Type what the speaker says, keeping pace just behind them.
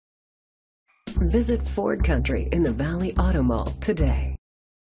Visit Ford Country in the Valley Auto Mall today.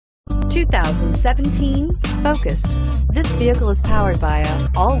 2017 Focus. This vehicle is powered by a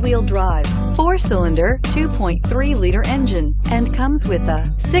all-wheel drive, 4-cylinder, 2.3-liter engine and comes with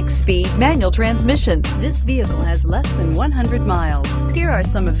a 6-speed manual transmission. This vehicle has less than 100 miles. Here are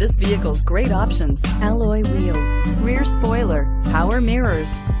some of this vehicle's great options: alloy wheels, rear spoiler, power mirrors,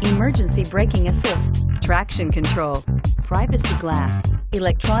 emergency braking assist, traction control, privacy glass,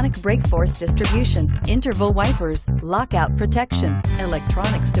 electronic brake force distribution, interval wipers, lockout protection,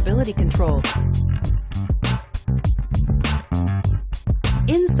 electronic stability control.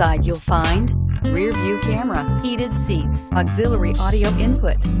 Inside you'll find rear view camera, heated seats, auxiliary audio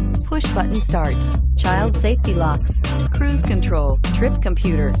input, push button start, child safety locks, cruise control, trip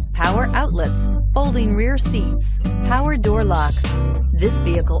computer, power outlets, folding rear seats, power door locks. This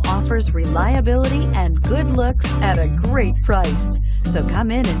vehicle offers reliability and good looks at a great price. So come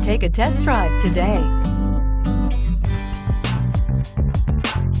in and take a test drive today.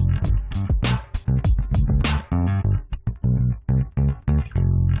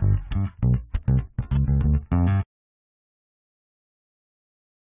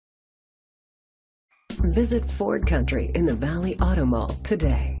 Visit Ford Country in the Valley Auto Mall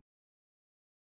today.